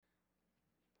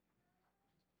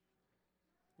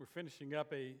We're finishing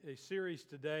up a series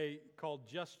today called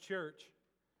Just Church.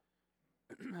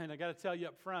 And I got to tell you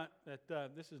up front that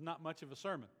this is not much of a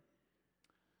sermon.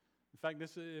 In fact,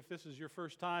 if this is your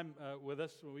first time with us,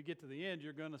 when we get to the end,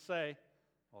 you're going to say,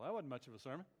 well, that wasn't much of a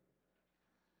sermon.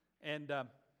 And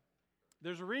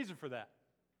there's a reason for that.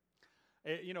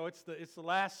 It's the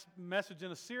last message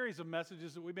in a series of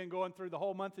messages that we've been going through the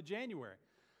whole month of January.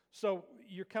 So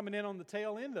you're coming in on the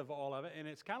tail end of all of it, and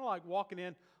it's kind of like walking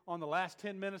in on the last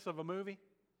 10 minutes of a movie.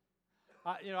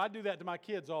 I do that to my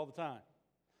kids all the time.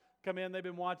 Come in, they've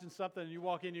been watching something, and you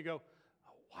walk in, you go,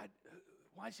 oh,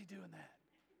 why is he doing that?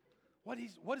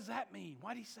 What does that mean?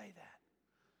 Why did he say that?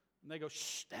 And they go,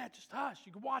 shh, Dad, just hush.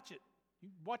 You can watch it. You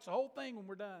can watch the whole thing when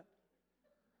we're done.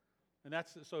 And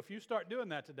so if you start doing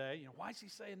that today, why is he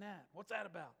saying that? What's that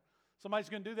about? Somebody's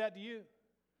going to do that to you. And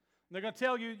they're going to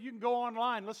tell you, you can go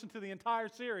online, listen to the entire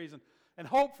series, and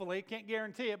hopefully, can't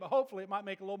guarantee it, but hopefully it might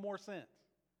make a little more sense.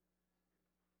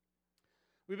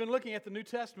 We've been looking at the New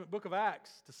Testament book of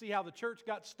Acts to see how the church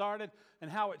got started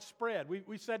and how it spread.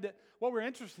 We said that what we're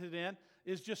interested in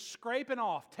is just scraping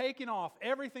off, taking off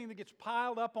everything that gets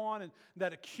piled up on and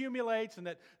that accumulates and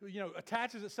that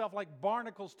attaches itself like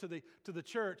barnacles to the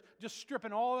church, just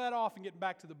stripping all that off and getting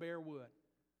back to the bare wood.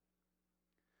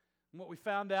 And what we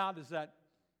found out is that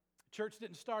church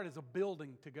didn't start as a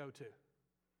building to go to.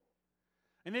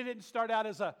 And it didn't start out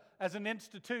as an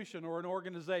institution or an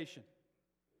organization.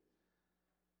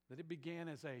 That it began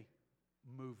as a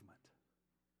movement.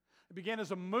 It began as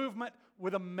a movement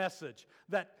with a message.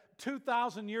 That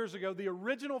 2,000 years ago, the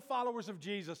original followers of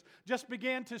Jesus just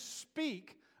began to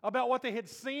speak about what they had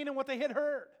seen and what they had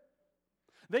heard.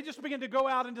 They just began to go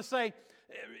out and to say,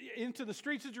 into the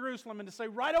streets of Jerusalem and to say,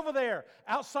 right over there,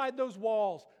 outside those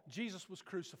walls, Jesus was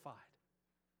crucified.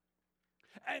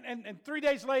 And 3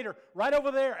 days later, right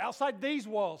over there, outside these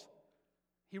walls,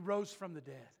 He rose from the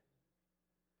dead.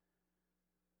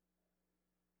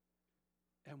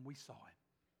 And we saw Him.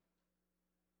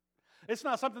 It's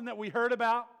not something that we heard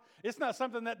about. It's not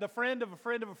something that the friend of a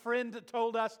friend of a friend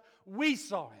told us. We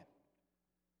saw Him.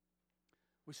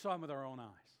 We saw Him with our own eyes.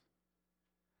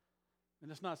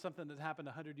 And it's not something that happened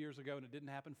 100 years ago and it didn't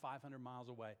happen 500 miles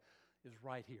away. It's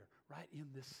right here, right in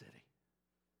this city.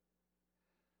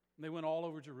 And they went all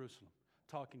over Jerusalem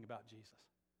talking about Jesus.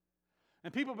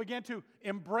 And people began to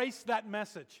embrace that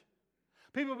message.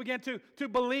 People began to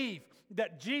believe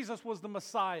that Jesus was the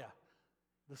Messiah,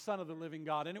 the Son of the living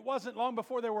God. And it wasn't long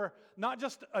before there were not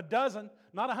just a dozen,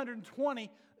 not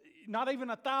 120, not even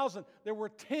 1,000. There were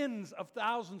tens of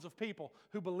thousands of people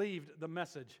who believed the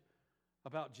message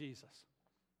about Jesus.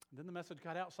 And then the message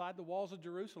got outside the walls of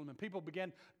Jerusalem, and people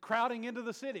began crowding into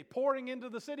the city, pouring into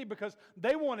the city because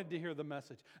they wanted to hear the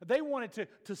message. They wanted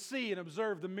to see and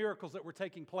observe the miracles that were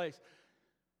taking place.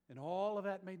 And all of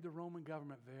that made the Roman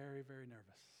government very, very nervous.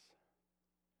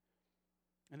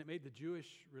 And it made the Jewish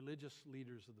religious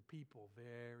leaders of the people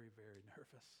very, very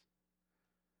nervous.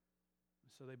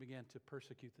 So they began to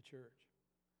persecute the church.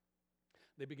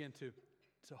 They began to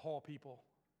haul people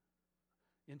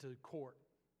into court,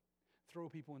 throw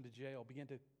people into jail, began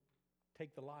to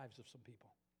take the lives of some people.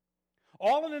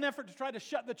 All in an effort to try to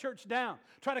shut the church down,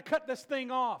 try to cut this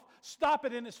thing off, stop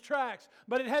it in its tracks.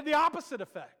 But it had the opposite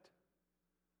effect.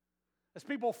 As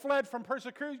people fled from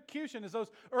persecution, as those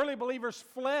early believers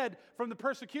fled from the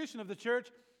persecution of the church,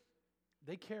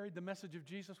 they carried the message of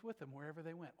Jesus with them wherever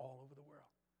they went, all over the world.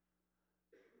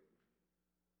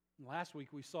 And last week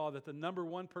we saw that the number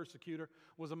one persecutor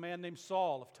was a man named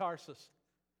Saul of Tarsus.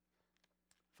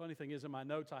 Funny thing is, in my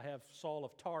notes I have Saul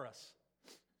of Tarsus.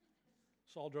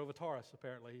 Saul drove a Taurus,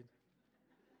 apparently.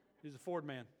 He's a Ford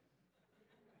man.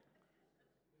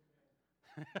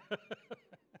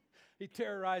 He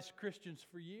terrorized Christians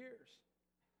for years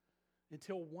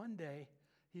until one day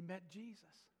he met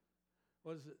Jesus.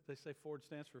 What is it? They say Ford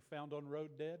stands for found on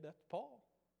road dead. That's Paul.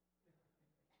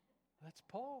 That's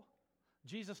Paul.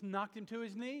 Jesus knocked him to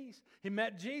his knees. He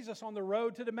met Jesus on the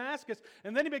road to Damascus,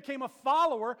 and then he became a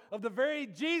follower of the very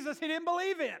Jesus he didn't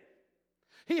believe in.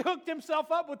 He hooked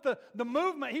himself up with the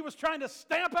movement he was trying to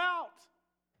stamp out.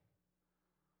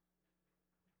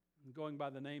 Going by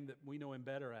the name that we know him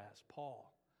better as,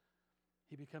 Paul.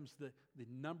 He becomes the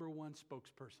number one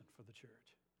spokesperson for the church.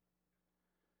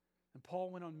 And Paul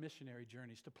went on missionary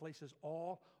journeys to places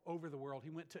all over the world. He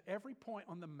went to every point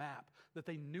on the map that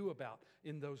they knew about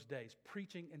in those days,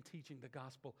 preaching and teaching the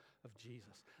gospel of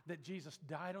Jesus. That Jesus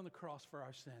died on the cross for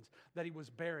our sins, that He was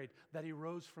buried, that He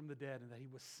rose from the dead, and that He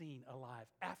was seen alive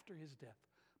after His death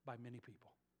by many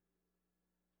people.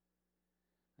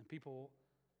 And people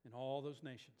in all those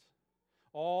nations,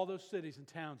 all those cities and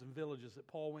towns and villages that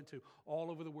Paul went to all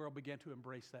over the world began to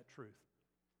embrace that truth.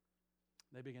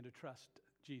 They began to trust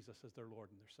Jesus as their Lord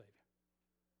and their Savior.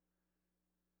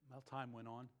 Well, time went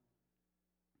on.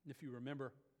 If you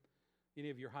remember any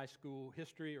of your high school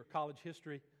history or college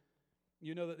history,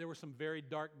 you know that there were some very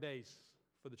dark days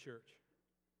for the church.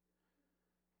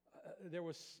 There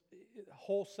was a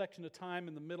whole section of time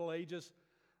in the Middle Ages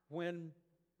when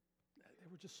there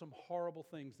were just some horrible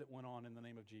things that went on in the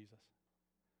name of Jesus.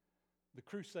 The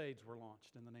Crusades were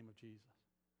launched in the name of Jesus.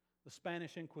 The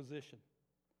Spanish Inquisition,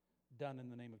 done in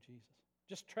the name of Jesus.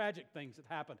 Just tragic things that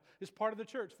happened. It's part of the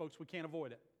church, folks. We can't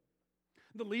avoid it.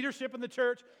 The leadership in the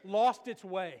church lost its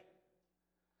way.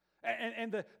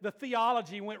 And the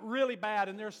theology went really bad,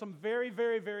 and there's some very,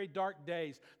 very, very dark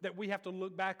days that we have to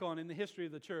look back on in the history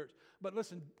of the church. But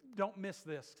listen, don't miss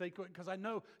this, because I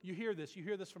know you hear this. You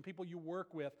hear this from people you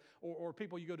work with, or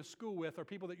people you go to school with, or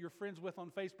people that you're friends with on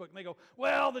Facebook, and they go,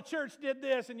 well, the church did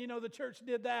this, and the church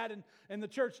did that, and the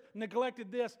church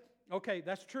neglected this. Okay,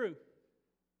 that's true.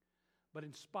 But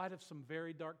in spite of some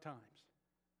very dark times,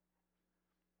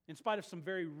 in spite of some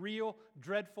very real,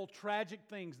 dreadful, tragic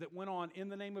things that went on in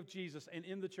the name of Jesus and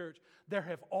in the church, there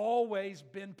have always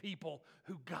been people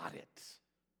who got it,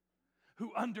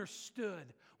 who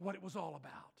understood what it was all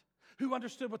about, who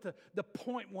understood what the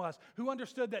point was, who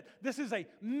understood that this is a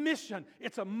mission,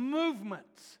 it's a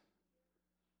movement.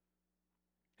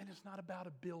 And it's not about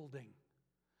a building,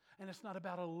 and it's not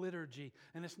about a liturgy,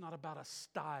 and it's not about a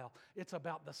style. It's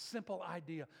about the simple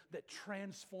idea that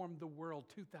transformed the world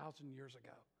 2,000 years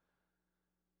ago.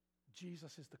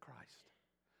 Jesus is the Christ,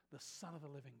 the Son of the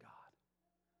living God.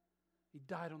 He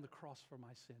died on the cross for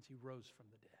my sins. He rose from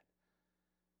the dead.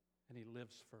 And He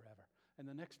lives forever. And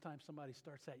the next time somebody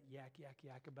starts that yak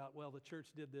about, well, the church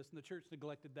did this, and the church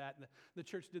neglected that, and the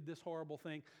church did this horrible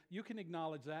thing, you can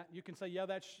acknowledge that. You can say, yeah,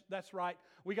 that's right.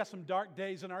 We got some dark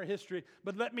days in our history,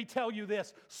 but let me tell you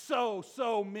this,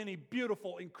 so many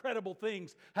beautiful, incredible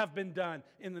things have been done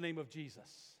in the name of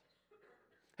Jesus.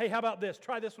 Hey, how about this?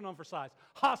 Try this one on for size.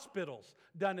 Hospitals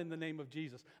done in the name of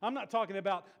Jesus. I'm not talking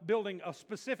about building a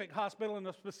specific hospital in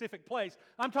a specific place.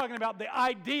 I'm talking about the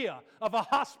idea of a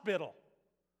hospital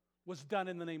was done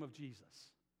in the name of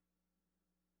Jesus.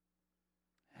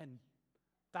 And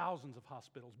thousands of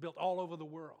hospitals built all over the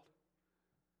world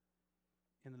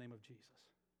in the name of Jesus.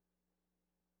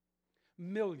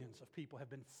 Millions of people have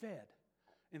been fed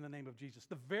in the name of Jesus.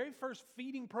 The very first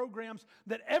feeding programs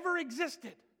that ever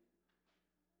existed,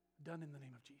 done in the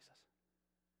name of Jesus.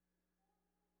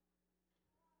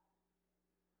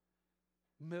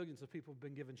 Millions of people have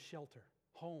been given shelter,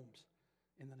 homes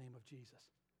in the name of Jesus.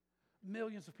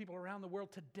 Millions of people around the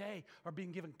world today are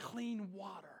being given clean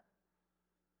water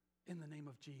in the name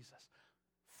of Jesus.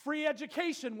 Free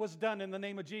education was done in the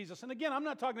name of Jesus. And again, I'm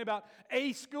not talking about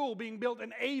a school being built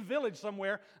in a village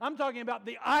somewhere. I'm talking about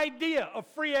the idea of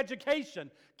free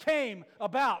education came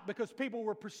about because people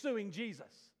were pursuing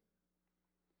Jesus.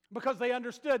 Because they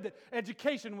understood that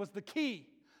education was the key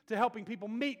to helping people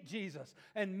meet Jesus.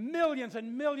 And millions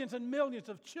and millions and millions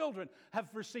of children have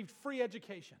received free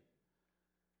education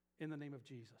in the name of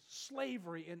Jesus.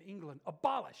 Slavery in England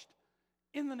abolished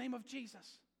in the name of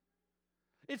Jesus.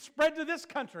 It spread to this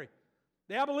country.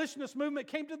 The abolitionist movement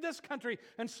came to this country,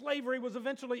 and slavery was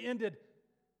eventually ended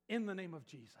in the name of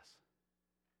Jesus.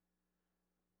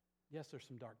 Yes, there's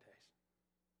some dark days.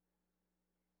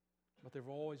 But there have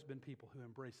always been people who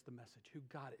embraced the message, who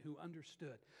got it, who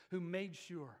understood, who made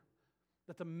sure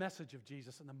that the message of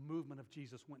Jesus and the movement of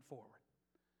Jesus went forward.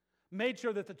 Made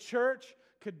sure that the church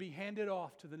could be handed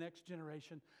off to the next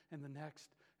generation and the next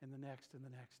and the next and the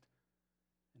next.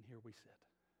 And here we sit.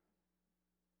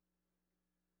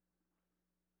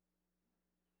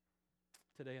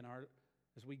 Today,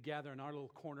 as we gather in our little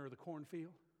corner of the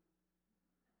cornfield,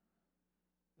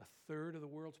 a third of the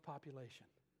world's population,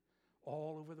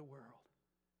 all over the world,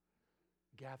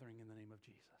 gathering in the name of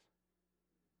Jesus.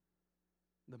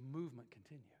 The movement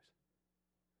continues.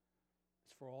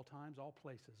 It's for all times, all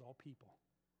places, all people.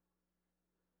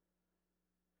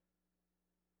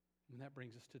 And that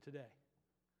brings us to today,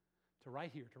 to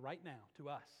right here, to right now, to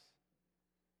us.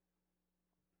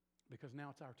 Because now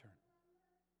it's our turn.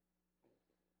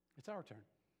 It's our turn.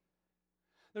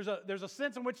 There's a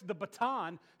sense in which the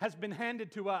baton has been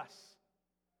handed to us.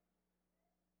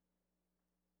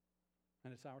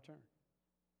 And it's our turn.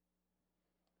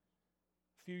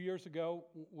 A few years ago,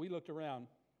 we looked around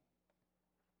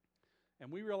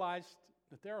and we realized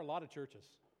that there are a lot of churches.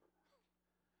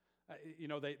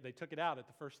 They took it out at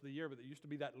the first of the year, but there used to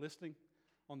be that listing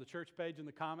on the church page in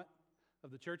the comment of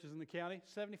the churches in the county,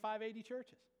 75, 80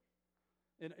 churches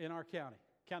in our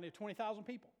county of 20,000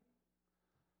 people.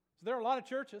 So there are a lot of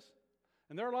churches,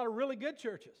 and there are a lot of really good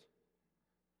churches.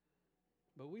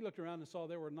 But we looked around and saw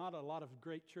there were not a lot of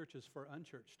great churches for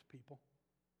unchurched people.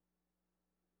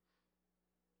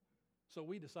 So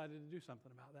we decided to do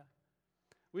something about that.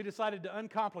 We decided to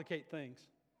uncomplicate things.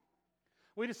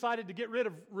 We decided to get rid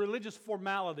of religious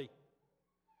formality.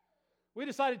 We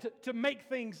decided to make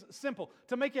things simple,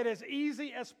 to make it as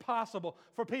easy as possible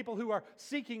for people who are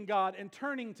seeking God and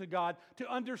turning to God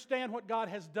to understand what God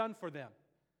has done for them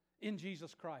in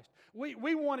Jesus Christ.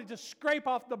 We wanted to scrape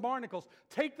off the barnacles,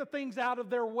 take the things out of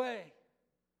their way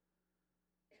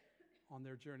on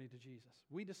their journey to Jesus.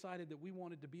 We decided that we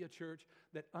wanted to be a church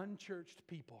that unchurched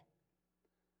people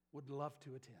would love to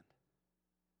attend.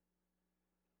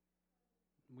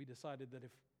 We decided that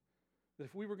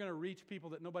if we were going to reach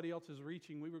people that nobody else is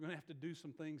reaching, we were going to have to do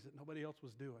some things that nobody else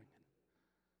was doing.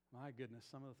 My goodness,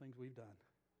 some of the things we've done.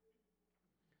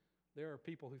 There are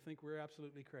people who think we're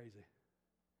absolutely crazy.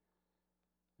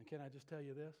 And can I just tell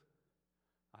you this?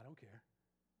 I don't care.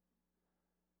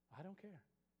 I don't care.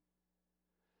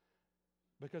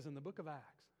 Because in the book of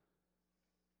Acts,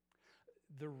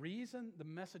 the reason the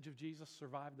message of Jesus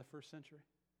survived the first century,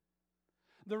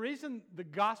 the reason the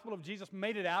gospel of Jesus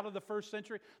made it out of the first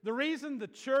century, the reason the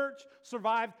church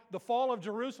survived the fall of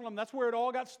Jerusalem, that's where it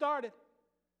all got started.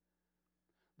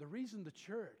 The reason the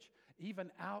church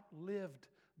even outlived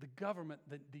the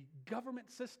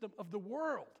government system of the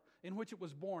world in which it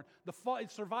was born.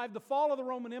 It survived the fall of the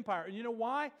Roman Empire. And you know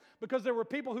why? Because there were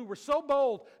people who were so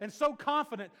bold and so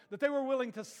confident that they were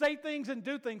willing to say things and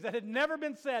do things that had never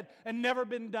been said and never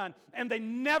been done. And they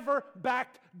never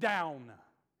backed down.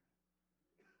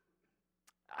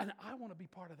 And I want to be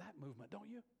part of that movement, don't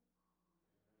you?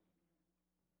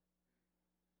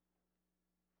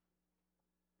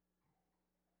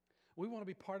 We want to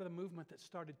be part of the movement that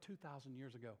started 2,000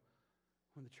 years ago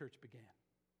when the church began.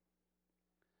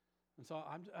 And so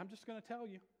I'm just going to tell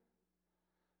you,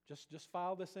 just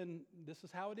file this in. This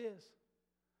is how it is.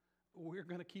 We're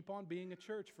going to keep on being a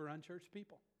church for unchurched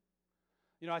people.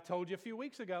 You know, I told you a few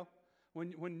weeks ago,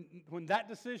 when that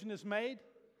decision is made,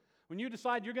 when you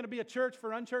decide you're going to be a church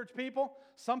for unchurched people,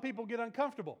 some people get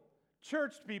uncomfortable.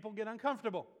 Churched people get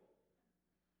uncomfortable.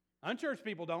 Unchurched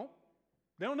people don't.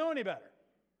 They don't know any better.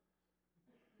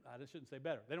 I shouldn't say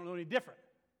better. They don't know any different.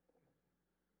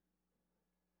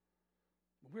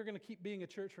 We're going to keep being a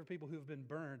church for people who have been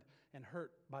burned and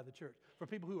hurt by the church, for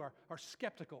people who are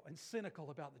skeptical and cynical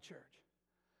about the church.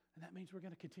 And that means we're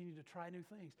going to continue to try new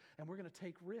things, and we're going to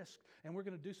take risks, and we're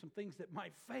going to do some things that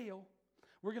might fail.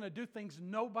 We're going to do things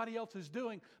nobody else is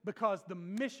doing because the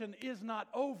mission is not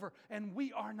over, and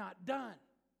we are not done.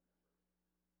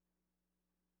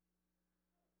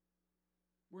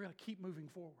 We're going to keep moving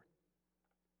forward.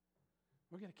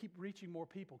 We're going to keep reaching more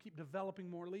people, keep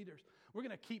developing more leaders. We're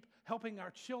going to keep helping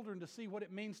our children to see what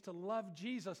it means to love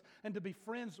Jesus and to be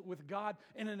friends with God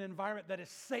in an environment that is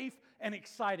safe and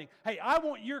exciting. Hey, I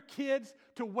want your kids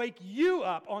to wake you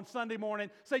up on Sunday morning,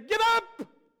 say, "Get up!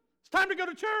 It's time to go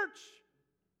to church."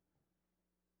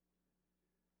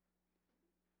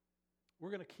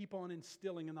 We're going to keep on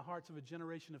instilling in the hearts of a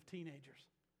generation of teenagers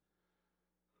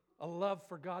a love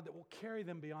for God that will carry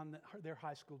them beyond their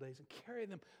high school days and carry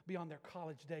them beyond their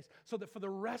college days, so that for the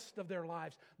rest of their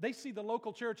lives, they see the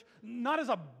local church not as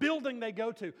a building they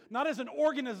go to, not as an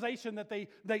organization that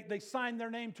they sign their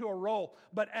name to a roll,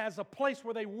 but as a place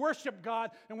where they worship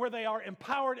God and where they are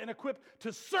empowered and equipped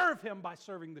to serve Him by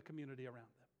serving the community around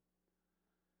them.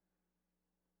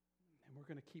 And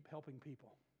we're going to keep helping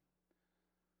people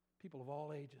of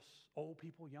all ages, old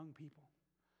people, young people,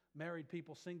 married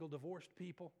people, single, divorced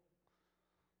people,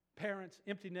 parents,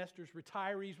 empty nesters,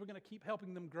 retirees. We're going to keep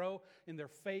helping them grow in their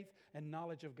faith and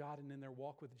knowledge of God and in their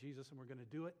walk with Jesus, and we're going to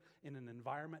do it in an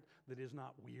environment that is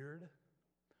not weird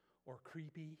or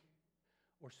creepy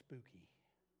or spooky,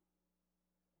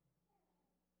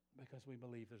 because we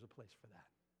believe there's a place for that.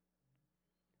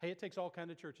 Hey, it takes all kinds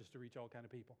of churches to reach all kinds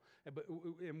of people.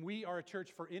 And we are a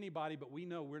church for anybody, but we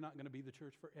know we're not going to be the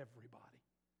church for everybody.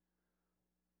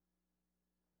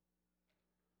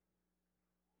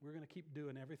 We're going to keep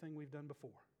doing everything we've done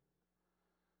before.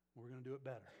 We're going to do it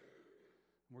better.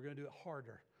 We're going to do it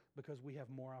harder, because we have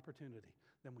more opportunity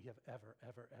than we have ever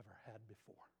had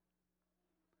before.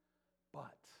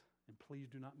 But, and please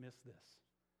do not miss this.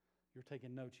 You're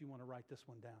taking notes. You want to write this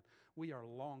one down. We are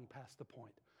long past the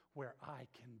point where I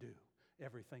can do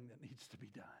everything that needs to be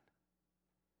done.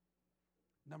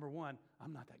 Number one,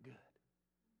 I'm not that good.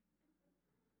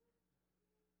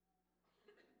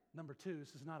 Number two,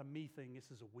 this is not a me thing,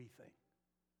 this is a we thing.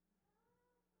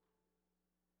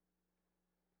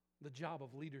 The job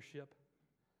of leadership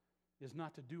is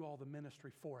not to do all the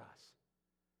ministry for us.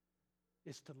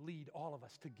 It's to lead all of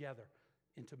us together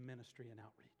into ministry and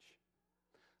outreach.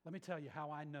 Let me tell you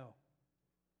how I know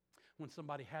when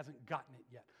somebody hasn't gotten it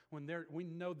yet. When we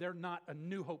know they're not a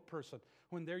New Hope person,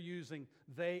 when they're using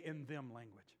they and them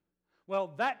language.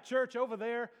 Well, that church over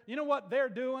there, you know what they're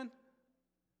doing?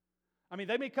 I mean,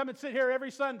 they may come and sit here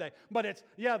every Sunday, but it's,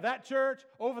 yeah, that church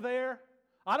over there.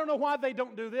 I don't know why they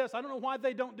don't do this. I don't know why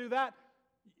they don't do that.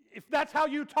 If that's how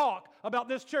you talk about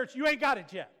this church, you ain't got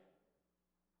it yet.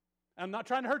 I'm not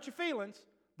trying to hurt your feelings.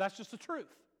 That's just the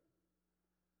truth.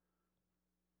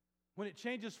 When it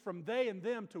changes from they and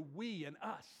them to we and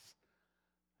us,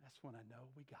 that's when I know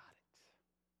we got it.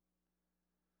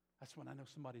 That's when I know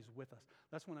somebody's with us.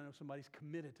 That's when I know somebody's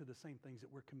committed to the same things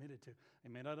that we're committed to.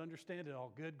 They may not understand it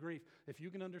all. Good grief. If you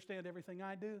can understand everything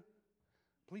I do,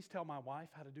 please tell my wife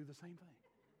how to do the same thing.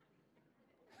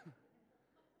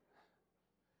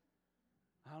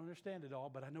 I don't understand it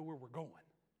all, but I know where we're going.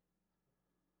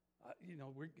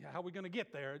 How are we going to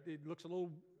get there? It looks a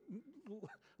little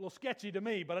sketchy to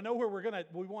me, but I know where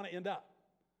we want to end up.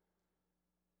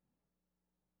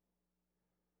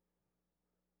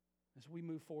 As we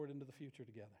move forward into the future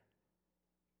together,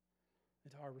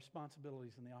 into our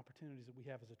responsibilities and the opportunities that we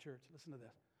have as a church, listen to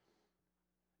this.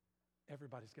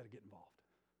 Everybody's got to get involved.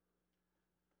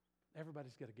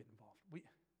 Everybody's got to get involved.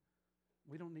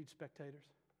 We don't need spectators,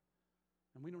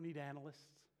 and we don't need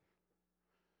analysts.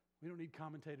 We don't need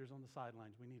commentators on the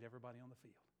sidelines. We need everybody on the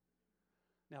field.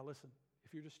 Now listen,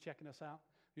 if you're just checking us out,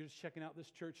 you're just checking out this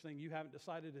church thing, you haven't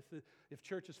decided if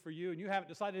church is for you, and you haven't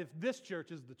decided if this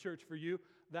church is the church for you,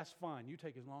 that's fine. You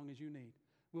take as long as you need.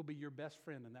 We'll be your best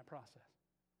friend in that process.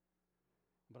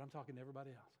 But I'm talking to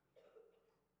everybody else.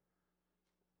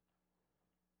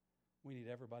 We need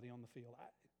everybody on the field.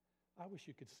 I wish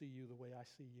you could see you the way I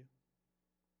see you.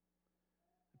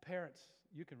 Parents,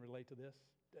 you can relate to this.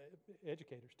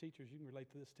 Educators, teachers, you can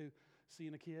relate to this too.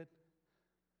 Seeing a kid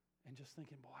and just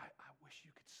thinking, boy, I wish you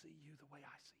could see you the way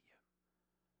I see you.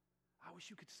 I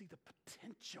wish you could see the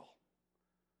potential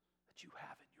that you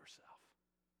have in yourself.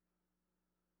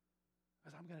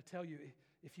 Because I'm going to tell you,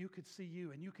 if you could see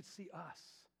you and you could see us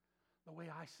the way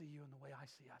I see you and the way I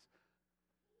see us,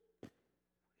 it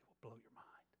will blow your mind.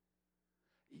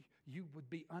 You would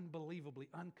be unbelievably,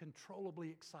 uncontrollably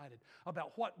excited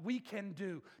about what we can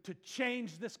do to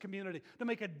change this community, to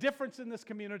make a difference in this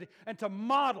community, and to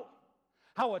model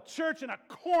how a church in a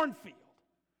cornfield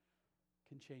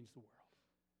can change the world.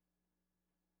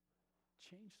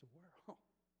 Change the world.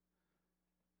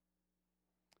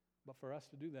 But for us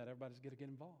to do that, everybody's got to get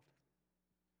involved.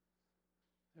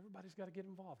 Everybody's got to get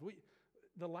involved.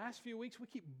 The last few weeks, we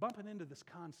keep bumping into this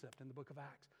concept in the book of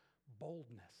Acts,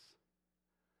 boldness.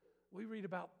 We read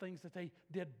about things that they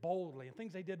did boldly and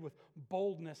things they did with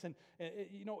boldness. And,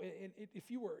 if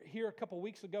you were here a couple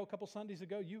weeks ago, a couple Sundays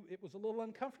ago, it was a little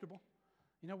uncomfortable.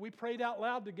 We prayed out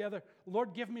loud together,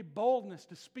 Lord, give me boldness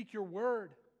to speak your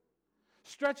word.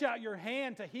 Stretch out your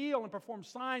hand to heal and perform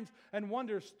signs and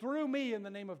wonders through me in the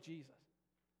name of Jesus.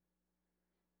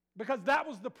 Because that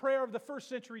was the prayer of the first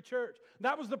century church.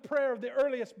 That was the prayer of the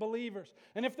earliest believers.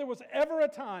 And if there was ever a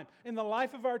time in the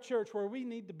life of our church where we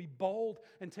need to be bold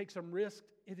and take some risk,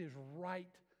 it is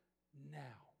right now.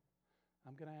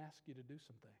 I'm going to ask you to do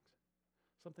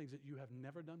some things that you have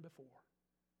never done before.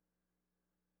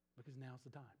 Because now's the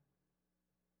time.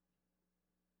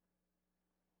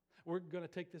 We're going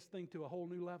to take this thing to a whole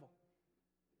new level.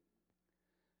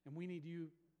 And we need you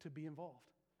to be involved.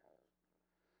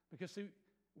 Because see,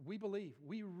 we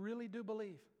really do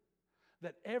believe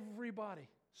that everybody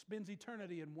spends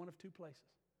eternity in one of two places.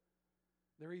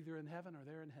 They're either in heaven or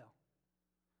they're in hell.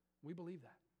 We believe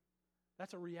that.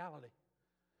 That's a reality.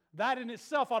 That in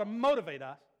itself ought to motivate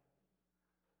us.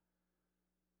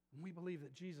 And we believe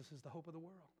that Jesus is the hope of the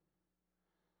world.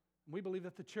 We believe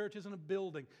that the church isn't a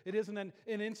building. It isn't an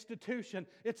institution.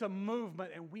 It's a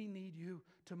movement, and we need you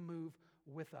to move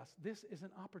with us. This is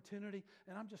an opportunity,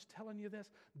 and I'm just telling you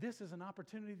this is an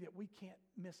opportunity that we can't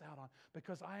miss out on,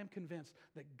 because I am convinced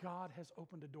that God has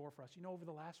opened a door for us. Over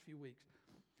the last few weeks,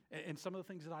 and some of the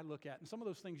things that I look at, and some of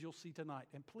those things you'll see tonight,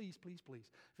 and please, please, please,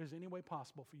 if there's any way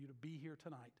possible for you to be here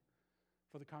tonight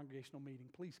for the congregational meeting,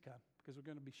 please come, because we're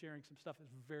going to be sharing some stuff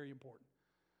that's very important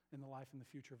in the life and the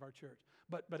future of our church.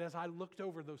 But as I looked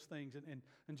over those things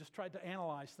and just tried to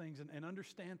analyze things and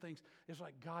understand things, it's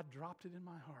like God dropped it in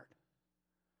my heart.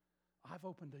 I've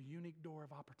opened a unique door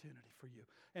of opportunity for you.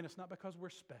 And it's not because we're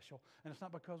special, and it's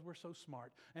not because we're so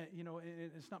smart, and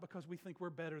it's not because we think we're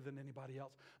better than anybody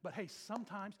else. But hey,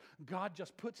 sometimes God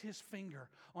just puts his finger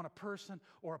on a person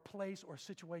or a place or a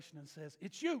situation and says,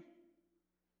 it's you.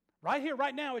 Right here,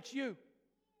 right now, it's you.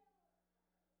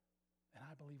 And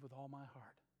I believe with all my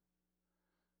heart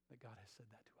that God has said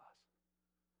that to us.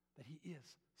 That he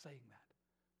is saying that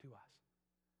to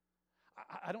us.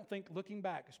 I don't think looking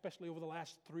back, especially over the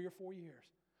last 3 or 4 years,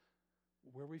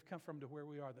 where we've come from to where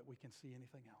we are, that we can see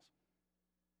anything else.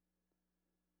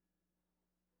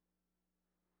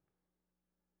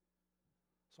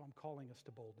 So I'm calling us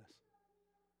to boldness.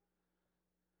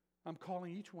 I'm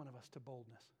calling each one of us to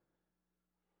boldness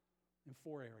in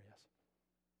 4 areas.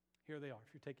 Here they are.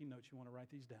 If you're taking notes, you want to write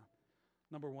these down.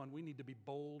 Number 1, we need to be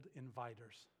bold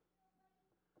inviters.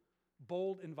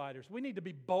 Bold inviters. We need to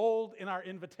be bold in our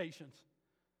invitations.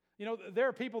 You know, there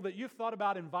are people that you've thought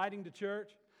about inviting to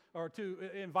church, or to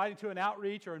inviting to an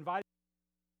outreach, or inviting.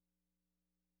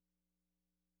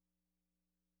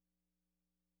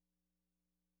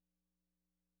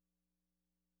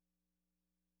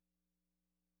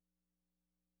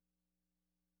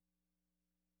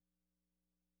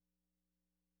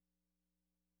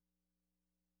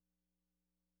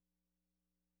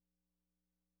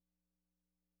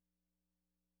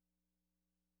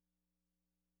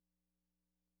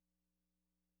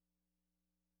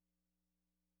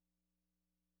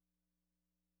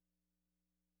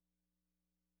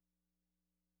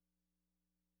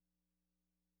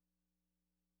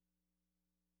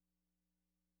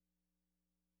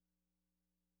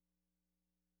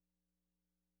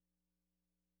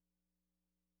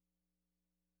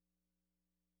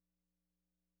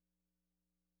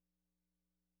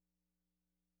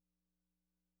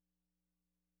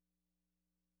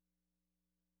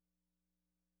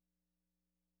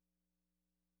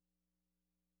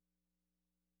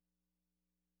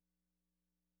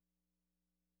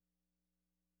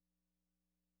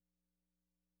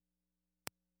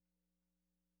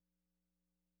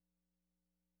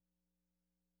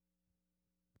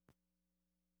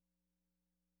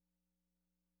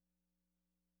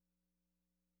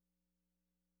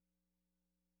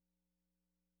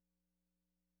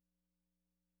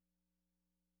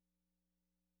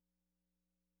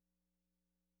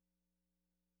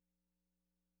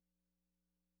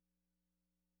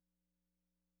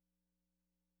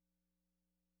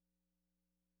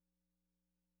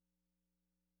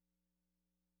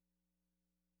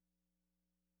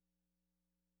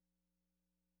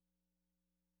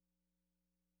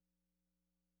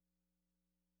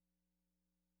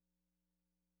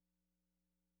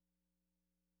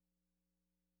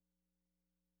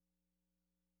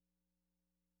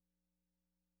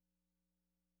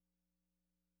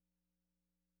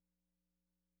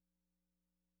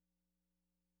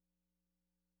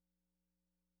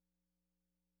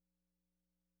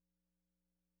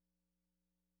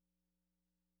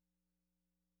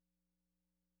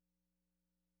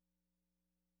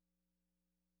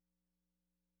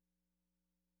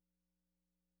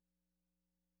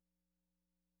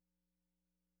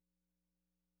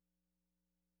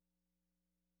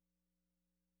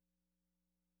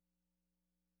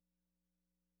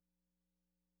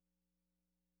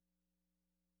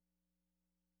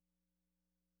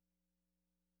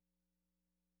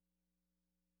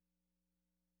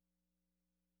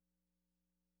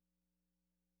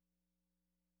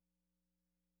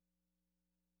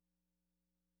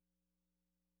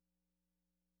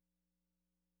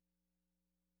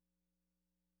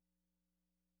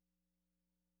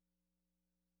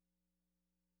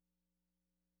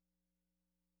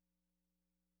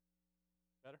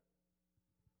 Better?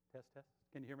 Test, test.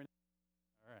 Can you hear me?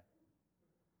 All right.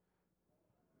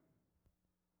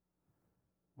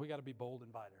 We got to be bold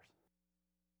inviters.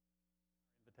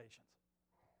 Invitations.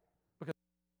 Because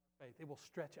faith, it will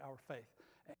stretch our faith.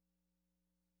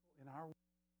 In our world,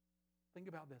 think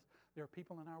about this. There are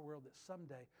people in our world that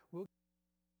someday we'll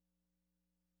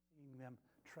seeing them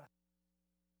trust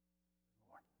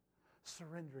the Lord,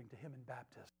 surrendering to Him in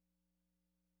baptism.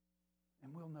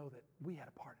 And we'll know that we had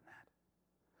a part in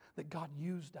that God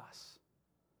used us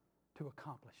to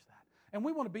accomplish that. And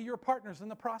we want to be your partners in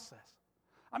the process.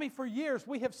 I mean, for years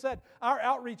we have said our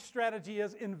outreach strategy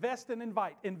is invest and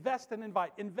invite, invest and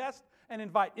invite, invest and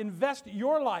invite. Invest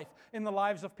your life in the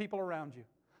lives of people around you.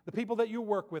 The people that you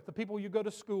work with, the people you go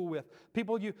to school with,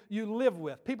 people you live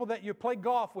with, people that you play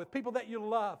golf with, people that you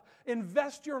love.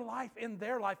 Invest your life in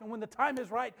their life. And when the time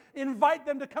is right, invite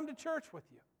them to come to church with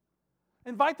you.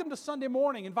 Invite them to Sunday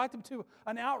morning. Invite them to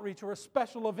an outreach or a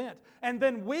special event. And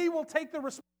then we will take the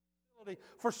responsibility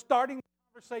for starting the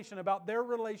conversation about their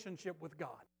relationship with God.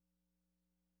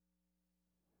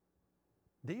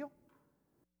 Deal?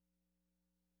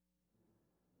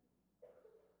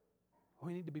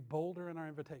 We need to be bolder in our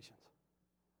invitations.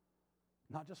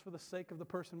 Not just for the sake of the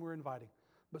person we're inviting,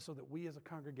 but so that we as a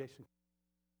congregation.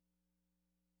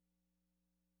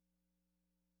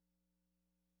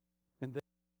 And then,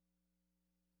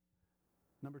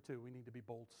 number 2, we need to be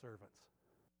bold servants.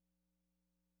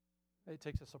 It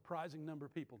takes a surprising number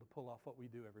of people to pull off what we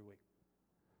do every week.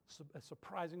 A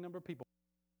surprising number of people.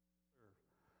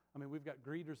 I mean, we've got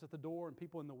greeters at the door and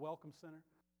people in the welcome center,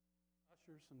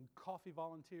 ushers and coffee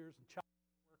volunteers and child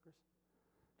workers,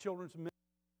 children's ministry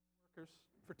workers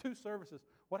for 2 services.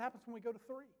 What happens when we go to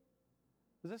 3?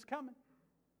 Is this coming?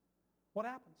 What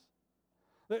happens?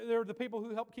 There are the people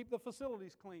who help keep the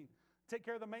facilities clean, take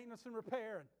care of the maintenance and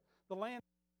repair, and the land.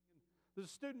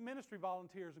 There's student ministry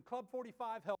volunteers and Club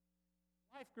 45 help,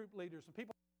 life group leaders and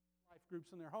people in life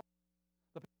groups in their homes.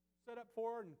 The people who set up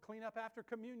for and clean up after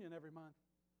communion every month.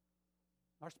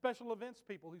 Our special events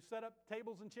people who set up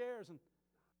tables and chairs and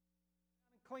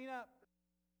clean up.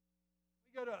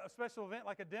 We go to a special event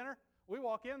like a dinner, we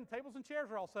walk in, the tables and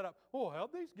chairs are all set up. Oh,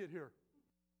 how'd these get here?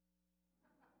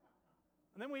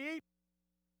 And then we eat.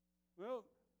 Well,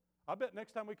 I bet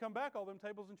next time we come back, all them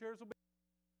tables and chairs will be,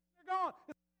 they're gone.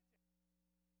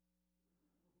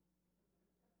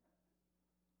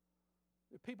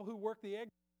 The people who work the egg,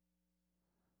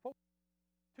 folks,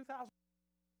 2,000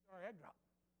 our egg drop.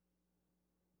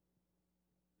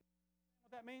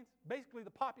 What that means? Basically,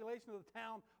 the population of the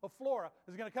town of Flora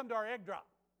is going to come to our egg drop.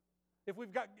 If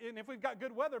we've got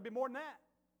good weather, it'll be more than that.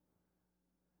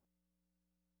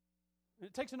 And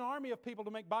it takes an army of people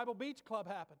to make Bible Beach Club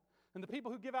happen. And the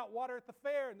people who give out water at the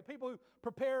fair, and the people who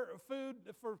prepare food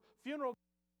for funerals,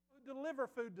 who deliver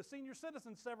food to senior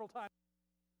citizens several times.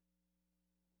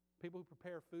 People who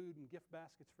prepare food and gift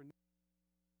baskets for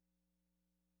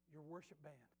your worship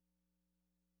band.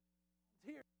 It's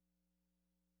here.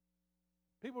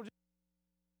 People just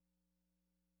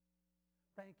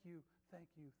thank you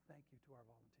to our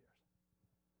volunteers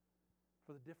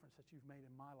for the difference that you've made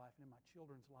in my life and in my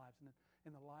children's lives and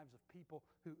in the lives of people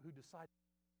who decide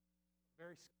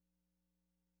very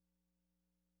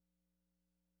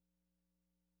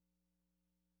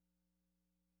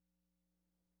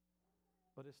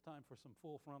but it's time for some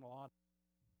full frontal audience.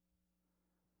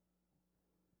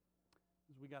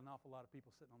 Because we got an awful lot of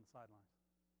people sitting on the sidelines.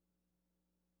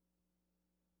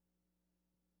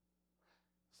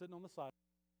 Sitting on the side,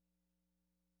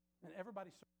 and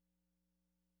everybody serve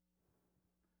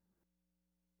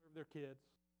their kids,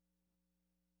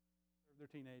 serve their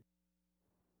teenagers.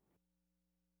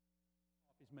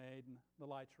 Coffee's made, and the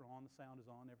lights are on, the sound is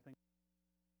on, everything.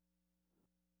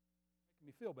 Making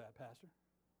me feel bad, Pastor.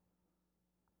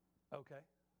 Okay.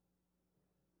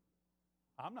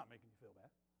 I'm not making you feel bad.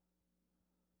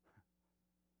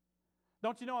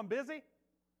 Don't you know I'm busy?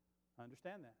 I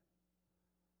understand that.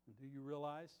 And do you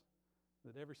realize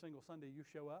that every single Sunday you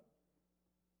show up,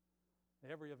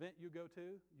 every event you go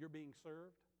to, you're being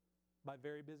served by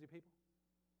very busy people?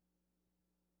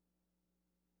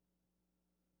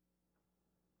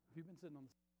 If you've been sitting on the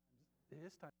sidelines, it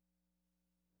is time.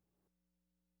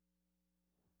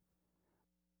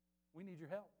 We need your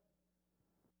help.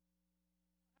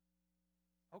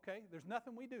 Okay, there's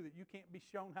nothing we do that you can't be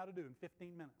shown how to do in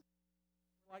 15 minutes.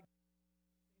 Like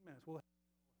 15 minutes. Well,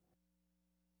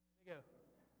 there you go.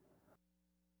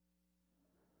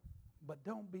 But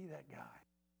don't be that guy.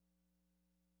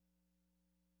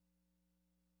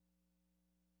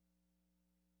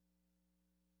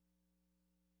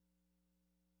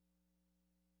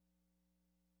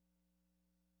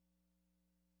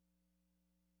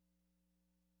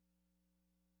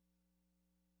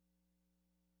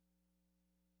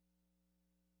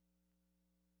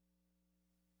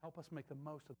 Help us make the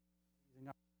most of using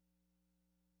our.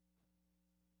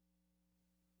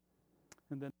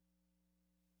 And then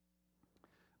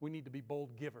we need to be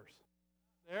bold givers.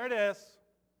 There it is.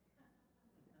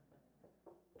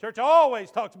 Church always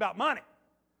talks about money.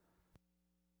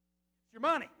 It's your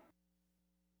money.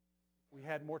 If we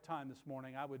had more time this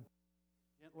morning, I would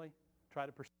gently try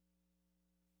to pursue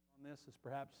on this as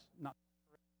perhaps not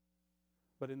correct.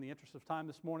 But in the interest of time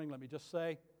this morning, let me just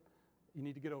say, you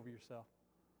need to get over yourself.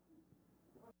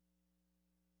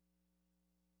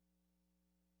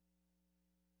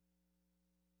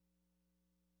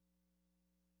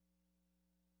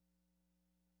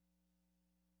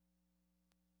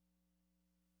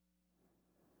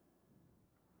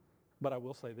 But I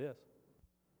will say this.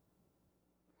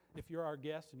 If you're our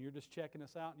guest and you're just checking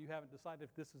us out and you haven't decided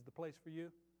if this is the place for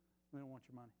you, we don't want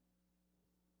your money.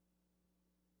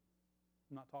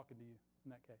 I'm not talking to you in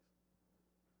that case.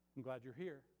 I'm glad you're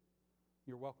here.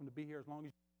 You're welcome to be here as long as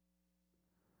you.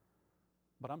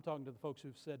 But I'm talking to the folks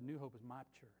who've said New Hope is my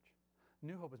church.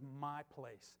 New Hope is my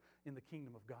place in the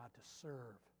kingdom of God to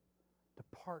serve, to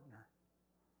partner,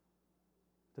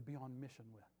 to be on mission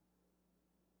with.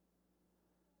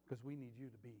 Because we need you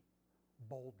to be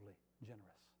boldly generous.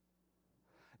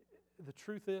 The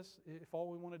truth is, if all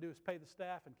we want to do is pay the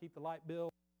staff and keep the light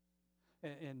bill,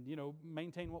 and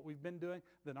maintain what we've been doing,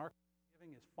 then our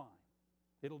giving is fine.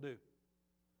 It'll do.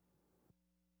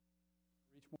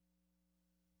 Reach more.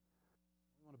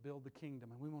 We want to build the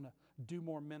kingdom, and we want to do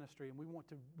more ministry, and we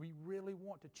really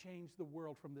want to change the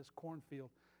world from this cornfield.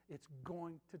 It's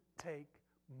going to take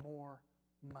more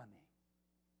money.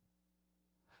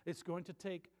 It's going to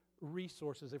take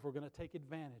resources if we're going to take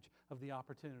advantage of the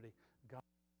opportunity God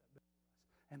has set before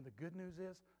us. And the good news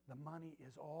is the money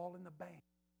is all in the bank.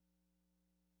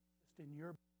 Just in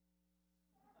your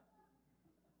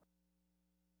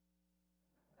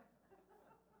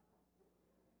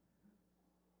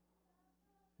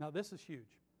Now this is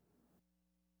huge.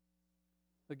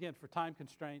 Again, for time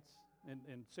constraints,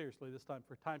 and seriously this time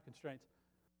for time constraints,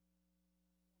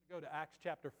 go to Acts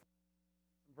chapter 4,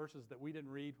 verses that we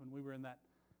didn't read when we were in that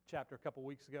chapter a couple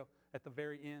weeks ago at the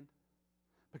very end.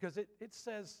 Because it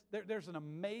says, there's an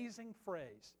amazing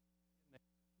phrase.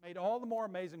 Made all the more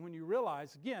amazing when you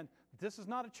realize, again, this is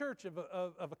not a church of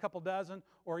a couple dozen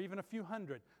or even a few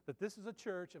hundred. That this is a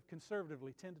church of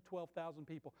conservatively 10 to 12,000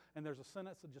 people. And there's a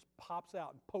sentence that just pops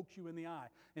out and pokes you in the eye.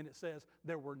 And it says,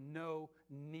 there were no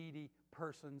needy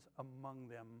persons among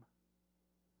them.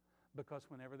 Because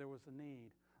whenever there was a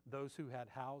need, those who had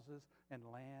houses and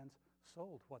lands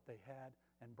sold what they had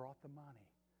and brought the money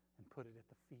and put it at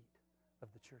the feet of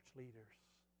the church leaders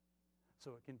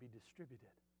so it can be distributed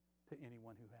to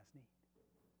anyone who has need.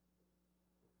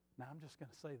 Now, I'm just going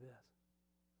to say this.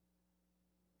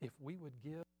 If we would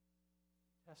give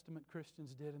Testament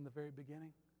Christians did in the very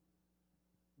beginning,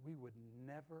 we would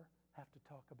never have to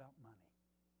talk about money,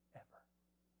 ever.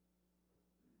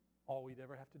 All we'd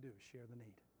ever have to do is share the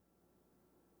need.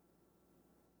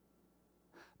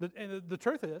 And the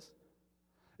truth is,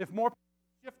 if more people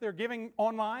shift their giving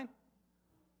online,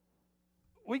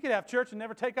 we could have church and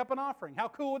never take up an offering. How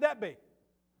cool would that be?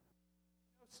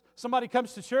 Somebody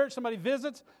comes to church, somebody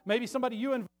visits, maybe somebody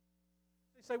you invite,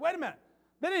 they say, wait a minute,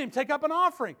 they didn't even take up an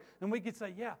offering. And we could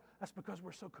say, yeah, that's because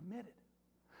we're so committed.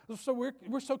 So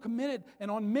we're so committed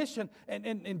and on mission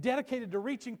and dedicated to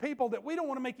reaching people that we don't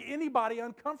want to make anybody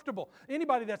uncomfortable.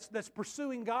 Anybody that's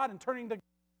pursuing God and turning to God.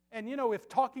 And if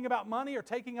talking about money or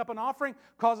taking up an offering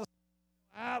causes,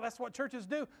 that's what churches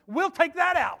do, we'll take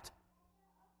that out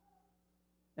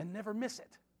and never miss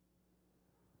it.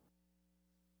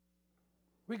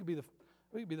 We could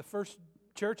be the first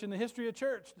church in the history of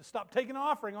church to stop taking an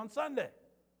offering on Sunday.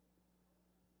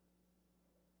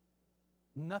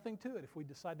 Nothing to it if we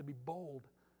decide to be bold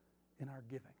in our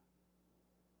giving.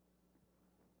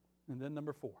 And then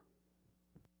number 4,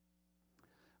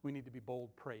 we need to be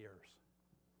bold prayers.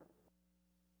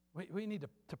 We need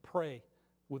to pray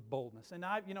with boldness. And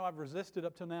I've resisted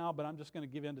up to now, but I'm just going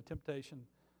to give in to temptation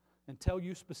and tell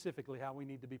you specifically how we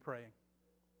need to be praying.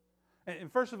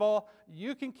 And first of all,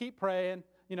 you can keep praying.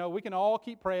 We can all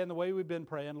keep praying the way we've been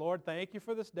praying. Lord, thank you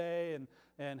for this day,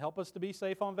 and help us to be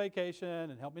safe on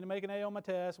vacation, and help me to make an A on my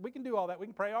test. We can do all that. We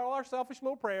can pray all our selfish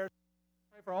little prayers.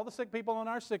 Pray for all the sick people on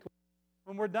our sick list.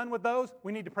 When we're done with those,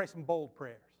 we need to pray some bold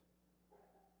prayers.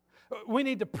 We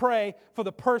need to pray for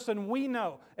the person we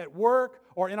know at work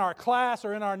or in our class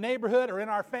or in our neighborhood or in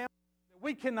our family that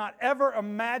we cannot ever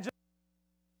imagine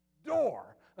the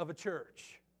door of a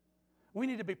church. We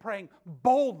need to be praying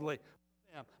boldly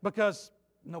for them because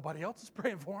nobody else is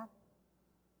praying for them.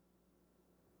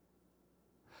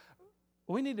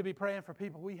 We need to be praying for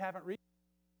people we haven't reached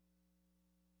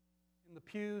in the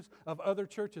pews of other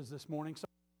churches this morning. So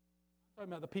I'm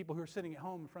talking about the people who are sitting at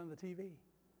home in front of the TV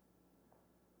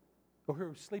or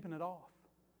who are sleeping it off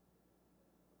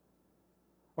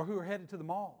or who are headed to the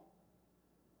mall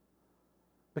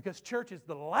because church is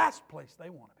the last place they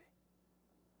want to be.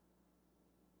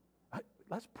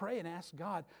 Let's pray and ask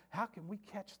God, how can we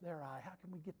catch their eye? How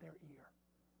can we get their ear?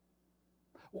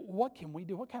 What can we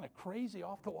do? What kind of crazy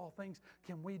off-the-wall things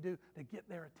can we do to get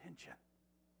their attention?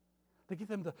 To get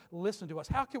them to listen to us?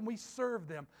 How can we serve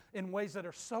them in ways that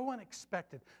are so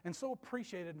unexpected and so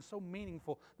appreciated and so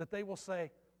meaningful that they will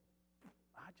say,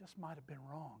 I just might have been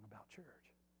wrong about church.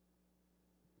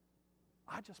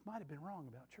 I just might have been wrong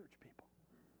about church people.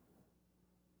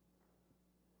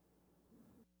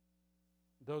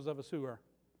 Those of us who are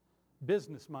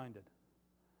business-minded,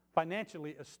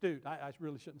 financially astute. I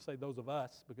really shouldn't say those of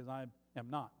us because I am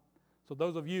not. So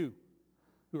those of you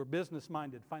who are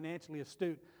business-minded, financially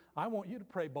astute, I want you to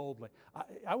pray boldly.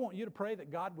 I want you to pray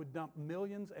that God would dump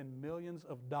millions and millions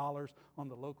of dollars on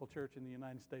the local church in the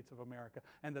United States of America,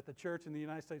 and that the church in the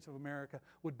United States of America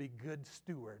would be good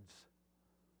stewards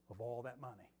of all that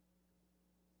money.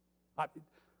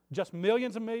 Just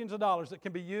millions and millions of dollars that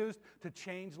can be used to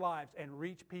change lives and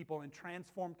reach people and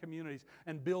transform communities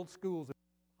and build schools and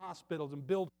hospitals and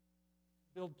build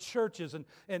build churches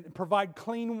and provide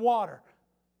clean water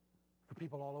for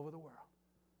people all over the world.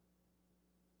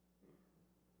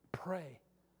 Pray.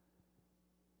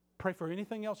 Pray for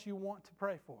anything else you want to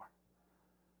pray for.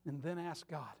 And then ask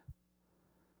God,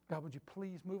 God, would you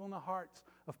please move on the hearts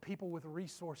of people with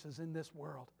resources in this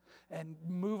world and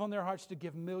move on their hearts to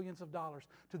give millions of dollars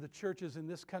to the churches in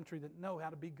this country that know how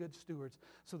to be good stewards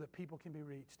so that people can be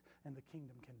reached and the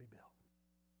kingdom can be built.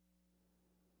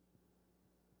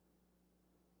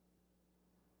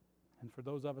 And for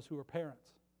those of us who are parents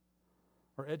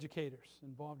or educators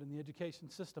involved in the education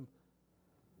system,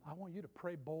 I want you to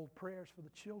pray bold prayers for the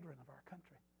children of our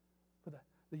country, for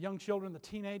the young children, the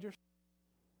teenagers.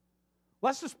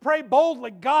 Let's just pray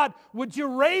boldly, God, would you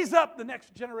raise up the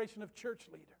next generation of church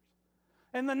leaders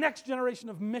and the next generation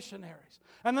of missionaries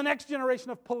and the next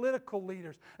generation of political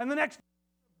leaders and the next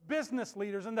business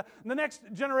leaders and the next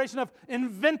generation of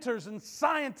inventors and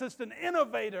scientists and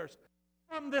innovators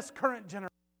from this current generation.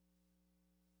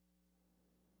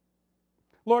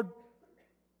 Lord,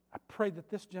 I pray that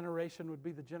this generation would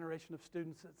be the generation of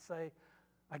students that say,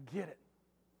 I get it.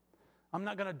 I'm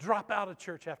not going to drop out of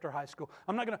church after high school.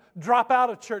 I'm not going to drop out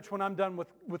of church when I'm done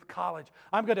with college.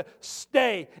 I'm going to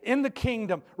stay in the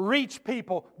kingdom, reach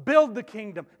people, build the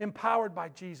kingdom, empowered by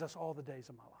Jesus all the days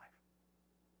of my life.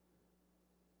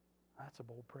 That's a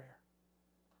bold prayer.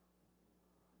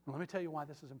 And let me tell you why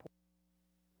this is important.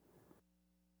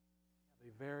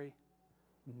 A very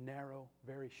narrow,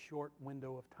 very short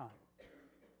window of time.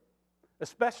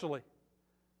 Especially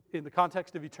in the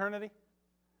context of eternity,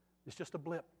 it's just a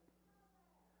blip.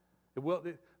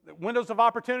 The windows of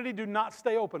opportunity do not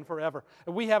stay open forever.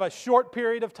 We have a short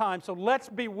period of time, so let's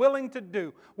be willing to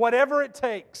do whatever it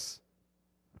takes.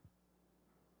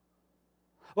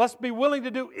 Let's be willing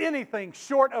to do anything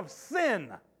short of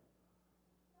sin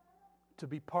to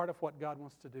be part of what God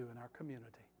wants to do in our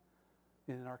community,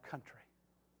 in our country,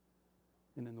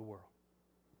 and in the world.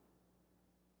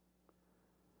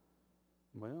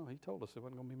 Well, he told us it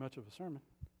wasn't going to be much of a sermon.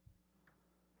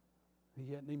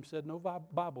 He hadn't even said no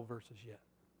Bible verses yet.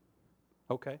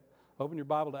 Okay, open your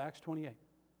Bible to Acts 28.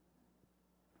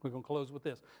 We're going to close with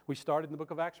this. We started in the book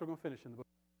of Acts, we're going to finish in the book.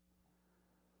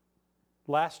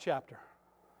 Last chapter,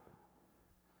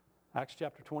 Acts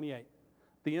chapter 28.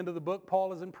 The end of the book,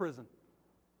 Paul is in prison.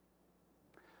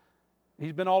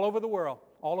 He's been all over the world,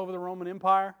 all over the Roman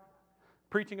Empire,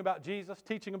 preaching about Jesus,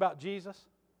 teaching about Jesus,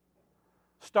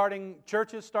 starting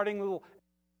churches, starting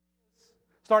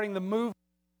the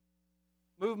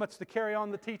movements to carry on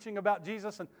the teaching about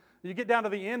Jesus. And you get down to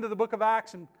the end of the book of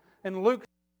Acts, and Luke,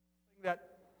 that,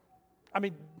 I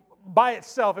mean, by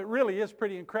itself, it really is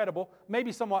pretty incredible.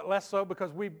 Maybe somewhat less so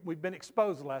because we've been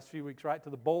exposed the last few weeks, right, to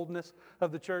the boldness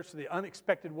of the church, to the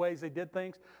unexpected ways they did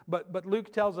things. But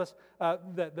Luke tells us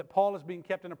that Paul is being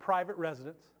kept in a private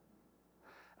residence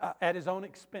at his own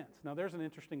expense. Now, there's an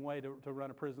interesting way to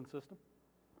run a prison system.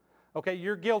 Okay,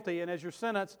 you're guilty, and as your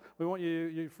sentence, we want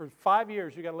you for 5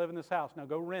 years, you got to live in this house. Now,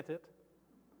 go rent it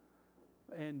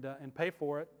and pay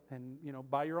for it, and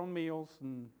buy your own meals.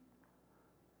 And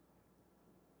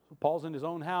so Paul's in his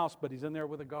own house, but he's in there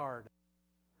with a guard,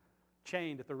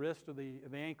 chained at the wrist or the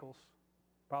ankles,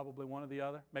 probably one or the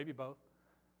other, maybe both,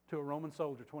 to a Roman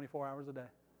soldier 24 hours a day.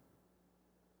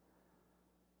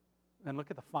 And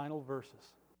look at the final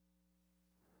verses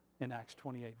in Acts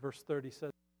 28. Verse 30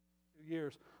 says, 2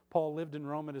 years, Paul lived in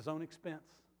Rome at his own expense.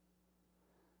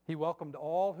 He welcomed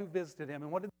all who visited him. And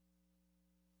what did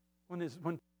when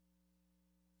the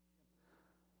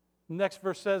next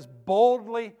verse says,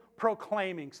 boldly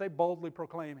proclaiming. Say boldly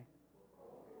proclaiming.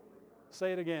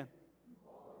 Say it again.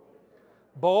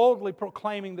 Boldly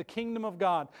proclaiming the kingdom of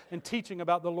God and teaching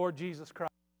about the Lord Jesus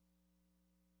Christ.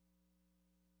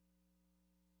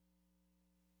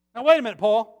 Now wait a minute,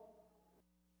 Paul.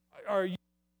 Are you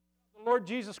the Lord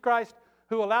Jesus Christ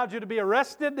who allowed you to be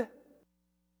arrested?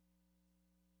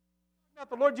 Not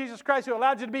the Lord Jesus Christ who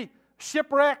allowed you to be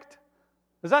shipwrecked?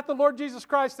 Is that the Lord Jesus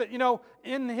Christ that,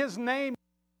 in His name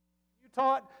you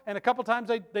taught, and a couple times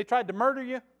they tried to murder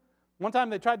you? One time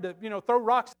they tried to, throw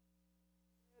rocks. Is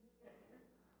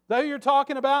that who you're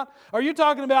talking about? Are you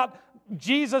talking about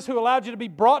Jesus who allowed you to be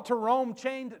brought to Rome,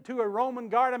 chained to a Roman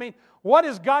guard? I mean, what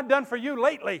has God done for you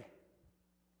lately?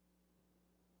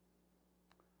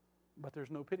 But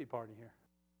there's no pity party here.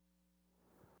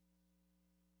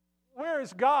 Where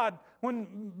is God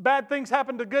when bad things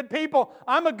happen to good people?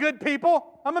 I'm a good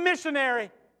people. I'm a missionary.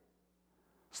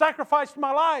 Sacrificed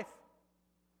my life.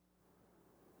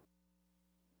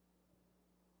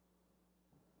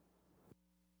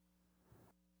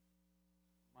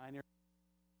 Minor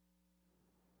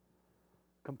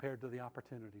compared to the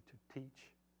opportunity to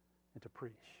teach and to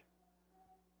preach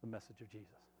the message of Jesus.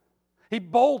 He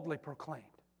boldly proclaimed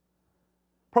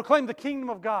the kingdom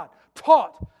of God,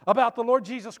 taught about the Lord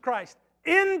Jesus Christ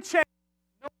in chains.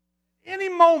 Any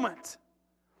moment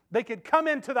they could come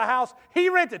into the house he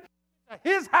rented,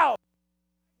 his house,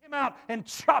 him out and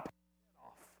chop him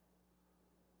off.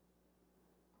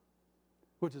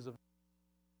 Which is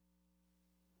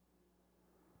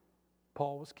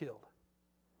Paul was killed.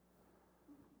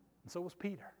 And so was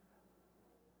Peter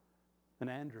and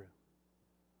Andrew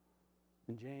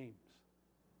and James,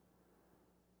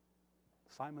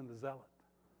 Simon the Zealot.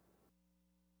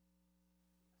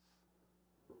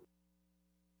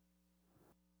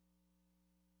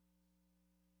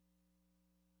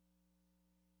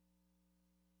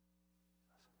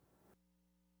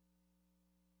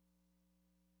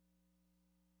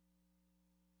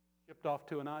 Shipped off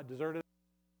to an deserted.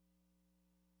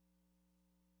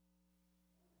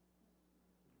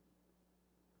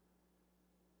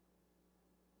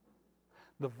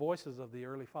 The voices of the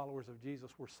early followers of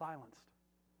Jesus were silenced.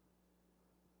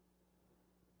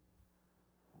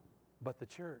 But the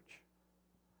church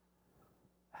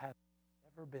has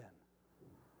never been,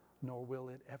 nor will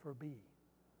it ever be,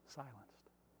 silenced.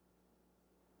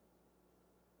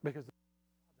 Because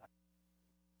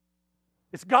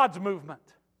it's God's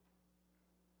movement.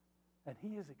 And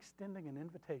He is extending an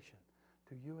invitation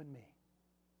to you and me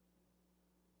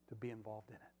to be involved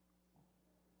in it.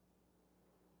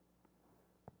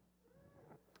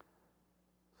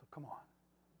 So come on.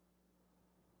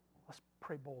 Let's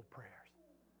pray bold prayers.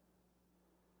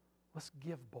 Let's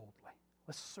give boldly.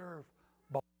 Let's serve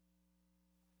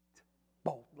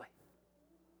boldly.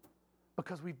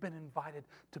 Because we've been invited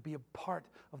to be a part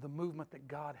of the movement that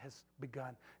God has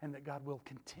begun and that God will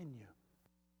continue.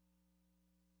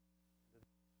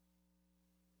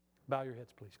 Bow your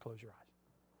heads, please. Close your eyes.